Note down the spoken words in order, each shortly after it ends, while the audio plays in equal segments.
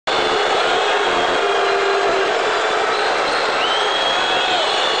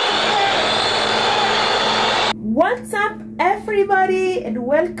What's up everybody, and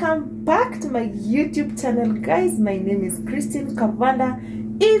welcome back to my YouTube channel. Guys, my name is Christine Kavanda.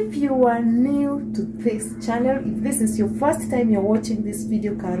 If you are new to this channel, if this is your first time you're watching this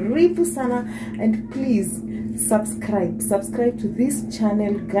video, karibu sana, and please subscribe to this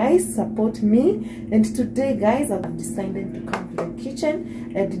channel, guys. Support me. And today, guys, I've decided to come to the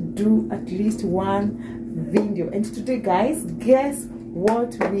kitchen and do at least one video. And today, guys, guess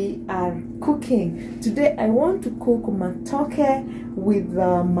what we are cooking. Today I want to cook matoke with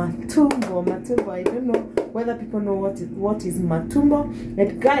matumbo. I don't know whether people know what is matumbo.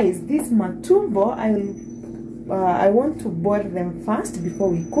 And guys, this matumbo, I want to boil them first before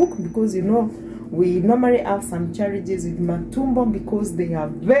we cook, because you know we normally have some challenges with matumbo because they are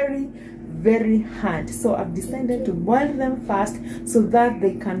very hard. So I've decided to boil them first so that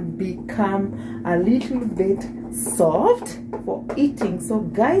they can become a little bit soft for eating. So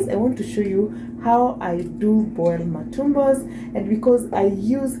guys, I want to show you how I do boil matumbos, and because I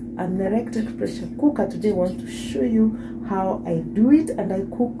use an electric pressure cooker, today I want to show you how I do it, and I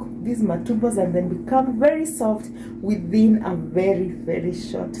cook these matumbos and then become very soft within a very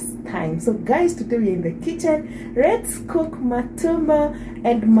short time. So guys, today we're in the kitchen. Let's cook matumbo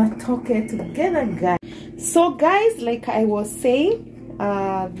and matoke together, guys. So guys, like I was saying,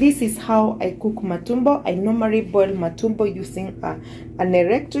 this is how I cook matumbo. I normally boil matumbo using an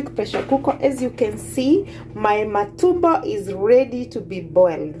electric pressure cooker. As you can see, my matumbo is ready to be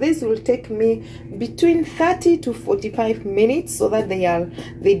boiled. This will take me between 30 to 45 minutes so that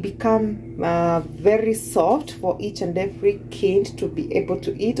they become very soft for each and every kid to be able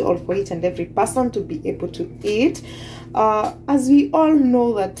to eat, or for each and every person to be able to eat. As we all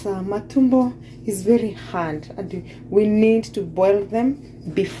know that matumbo is very hard, and we need to boil them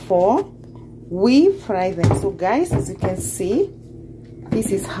before we fry them. So guys, as you can see,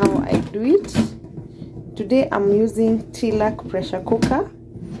 this is how I do it. Today I'm using Tilak pressure cooker.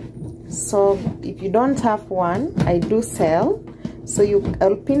 So if you don't have one, I do sell. So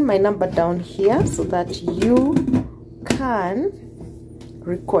I'll pin my number down here so that you can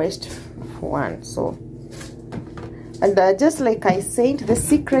request for one. So, and just like I said, the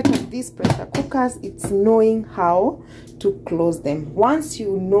secret of these pressure cookers, it's knowing how to close them. Once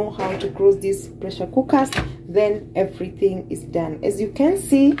you know how to close these pressure cookers, then everything is done. As you can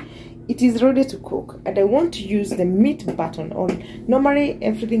see, it is ready to cook, and I want to use the meat button. Or normally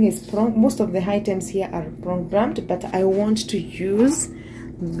everything is prong. Most of the items here are programmed, but I want to use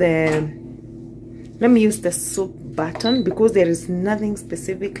let me use the soup button, because there is nothing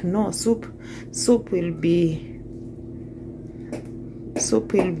specific. No, soup will be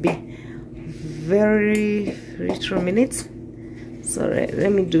very little minutes. So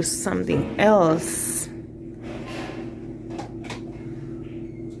let me do something else.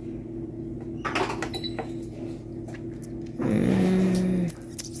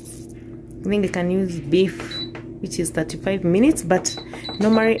 I think I can use beef, which is 35 minutes, but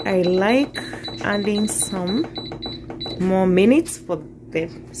normally I like adding some more minutes for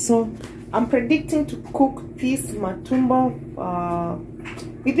them. So I'm predicting to cook this matumbo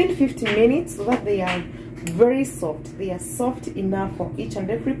within 50 minutes so that they are very soft. They are soft enough for each and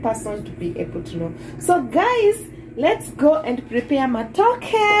every person to be able to know. So guys, let's go and prepare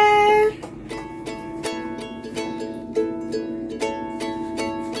matoke.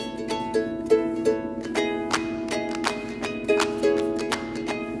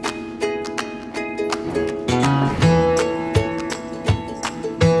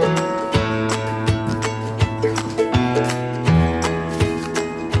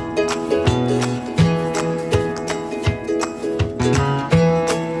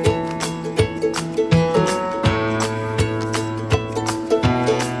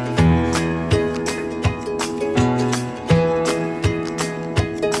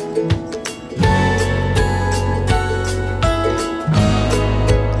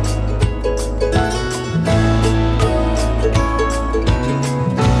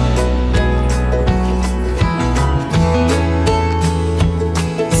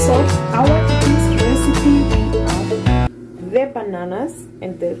 Bananas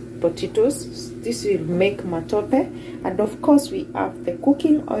and the potatoes. This will make matoke, and of course we have the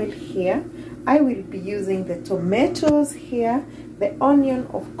cooking oil here. I will be using the tomatoes here, the onion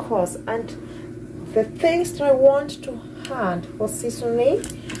of course, and the things that I want to add for seasoning.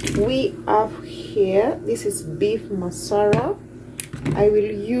 We have here, this is beef masala, I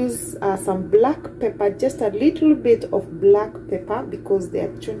will use some black pepper, just a little bit of black pepper, because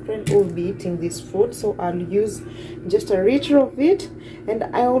their children will be eating this food. So I'll use just a little of it, and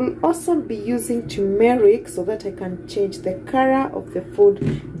I will also be using turmeric so that I can change the color of the food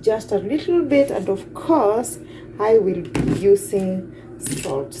just a little bit. And of course I will be using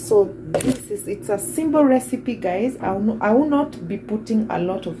salt. So it's a simple recipe, guys. I will not be putting a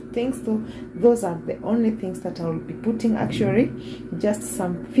lot of things, so those are the only things that I will be putting, actually just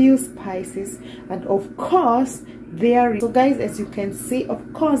some few spices. And of course there is, so guys, as you can see, of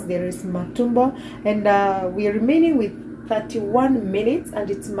course there is matumbo, and we are remaining with 31 minutes,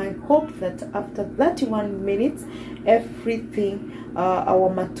 and it's my hope that after 31 minutes everything, our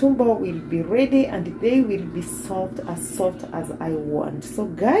matumbo will be ready and they will be soft as I want. So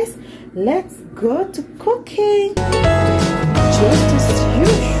guys, let's go to cooking just as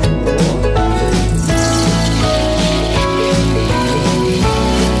usual.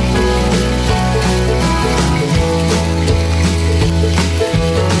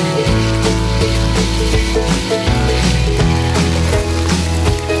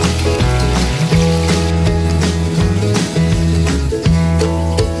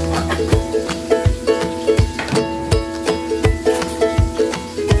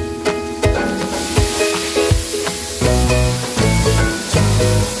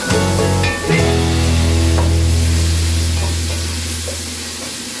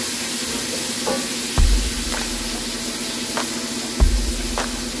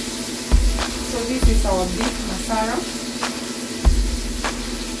 This is our beef masala.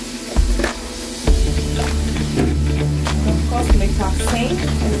 Of course, like I've said,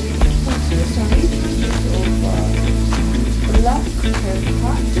 I will put just a little bit of black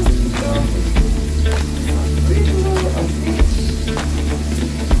pepper, just a little of it.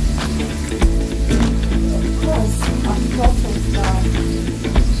 Of course, on top of that,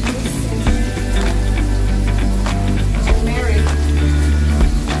 turmeric.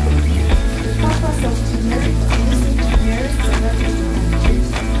 Of turmeric, using turmeric so that it can change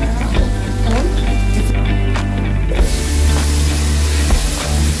the color of the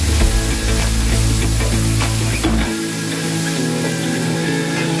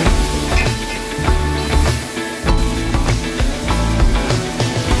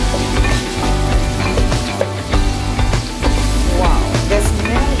wow, the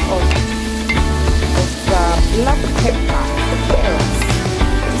smell of the black pepper, carrots,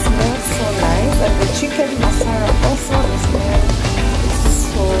 it smells so nice, and the chicken masala also, the smell is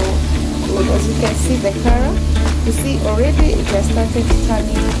so good. As you can see the color, you see already it has started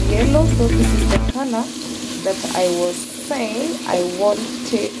turning yellow. So this is the color that I was saying I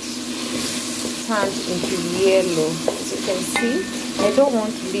wanted turned into yellow. As you can see, I don't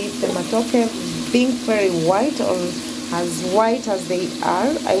want to leave the matoke being very white or as white as they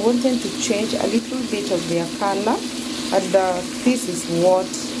are. I want them to change a little bit of their color, and this is what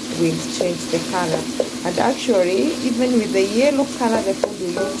will change the color. And actually, even with the yellow color, the food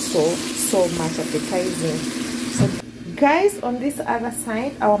will look so much appetizing. So guys, on this other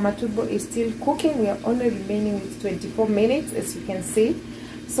side, our matumbo is still cooking. We are only remaining with 24 minutes, as you can see.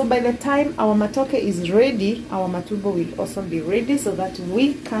 So by the time our matoke is ready, our matumbo will also be ready, so that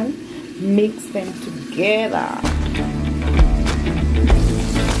we can mix them together.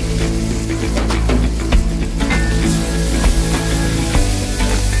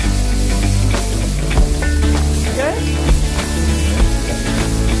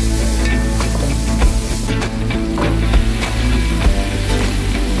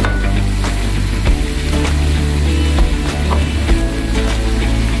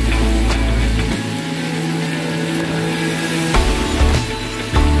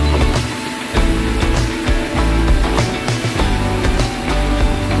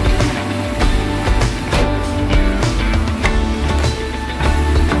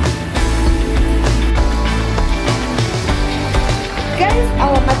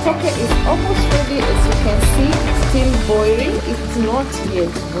 Is almost ready. As you can see, it's still boiling. It's not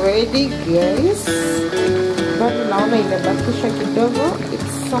yet ready, guys. Bado naona imebakisha kidogo.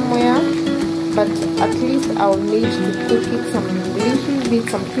 It's somewhere, but at least I'll need to cook it some little bit,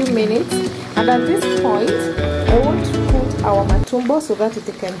 some few minutes. And at this point, I want to put our matumbo so that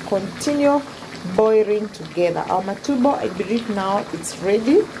it can continue boiling together. Our matumbo, I believe now it's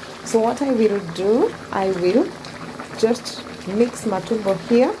ready. So what I will do, I will just mix matumbo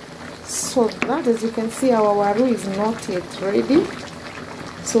here, so that, as you can see, our waru is not yet ready.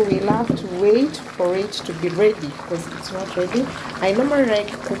 So we'll have to wait for it to be ready, because it's not ready. I normally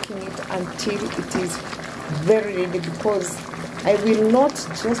like cooking it until it is very ready, because I will not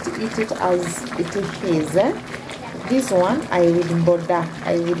just eat it as it is. this one I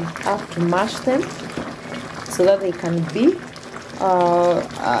will have to mash them so that they can be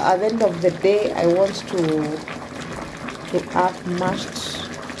at the end of the day. I want to have mashed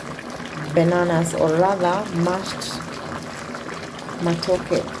bananas, or rather mashed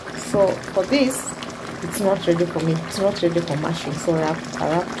matoke. So for this, it's not ready for me, it's not ready for mashing, so I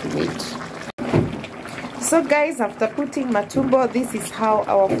have to wait. So guys, after putting matumbo, this is how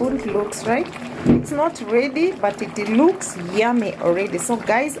our food looks, right? It's not ready, but it looks yummy already. So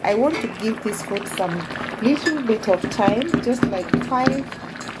guys, I want to give this food some little bit of time, just like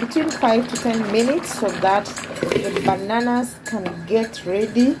between 5 to 10 minutes, so that the bananas can get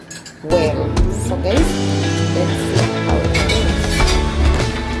ready well. So guys, let's see how it goes.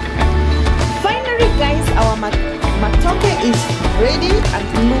 Finally guys, our matoke is ready and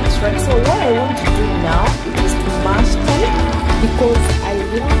looks right. So what I want to do now is to mash them, because I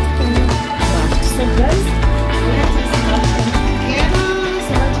want them mashed. So guys, let us mash them together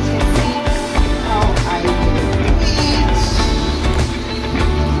so that you can see how I will do it.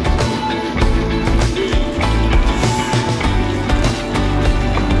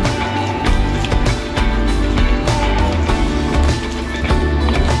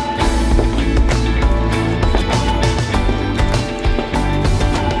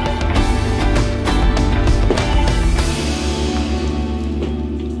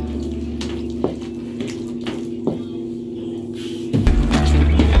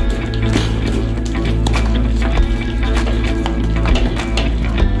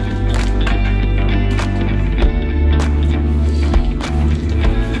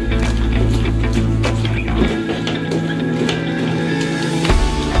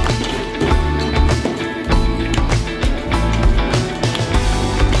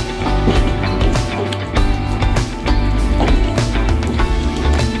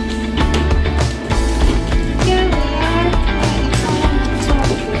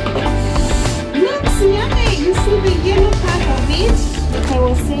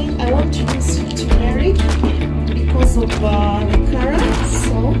 Of the carrots,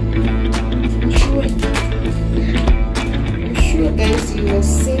 so I'm sure guys you will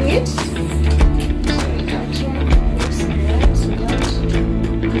see it. So we have to mix it so that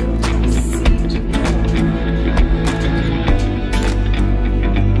you can see it.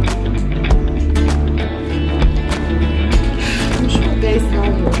 I'm sure guys now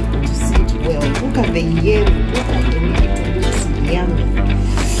you're able to see it well. Look at the yellow, look at the way it looks yummy.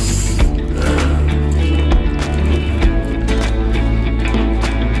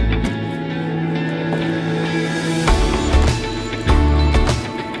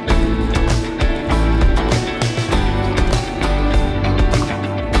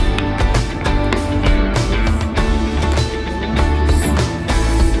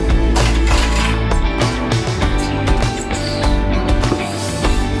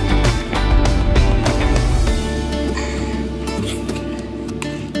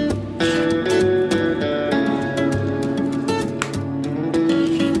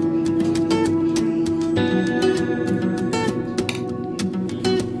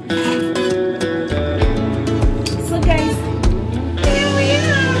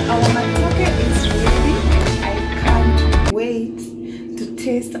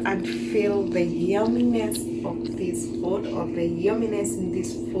 And feel the yumminess of this food, or the yumminess in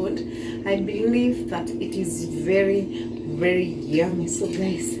this food. I believe that it is very, very yummy. So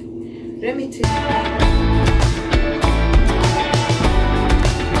guys, let me tell you.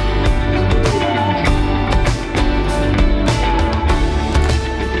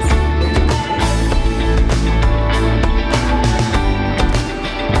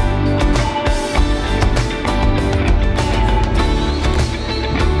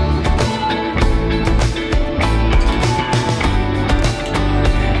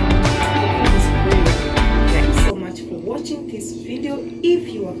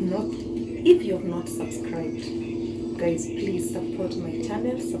 If you have not subscribed, guys, please support my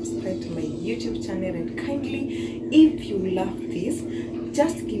channel, subscribe to my YouTube channel, and kindly, if you love this,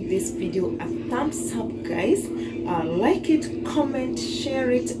 just give this video a thumbs up, guys. Like it, comment,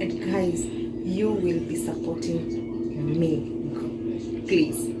 share it, and guys, you will be supporting me.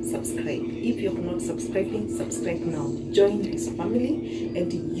 Please subscribe. If you have not subscribing, subscribe now. Join this family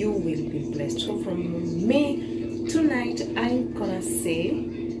and you will be blessed. So from me tonight, I'm gonna say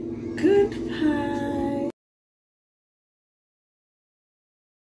goodbye.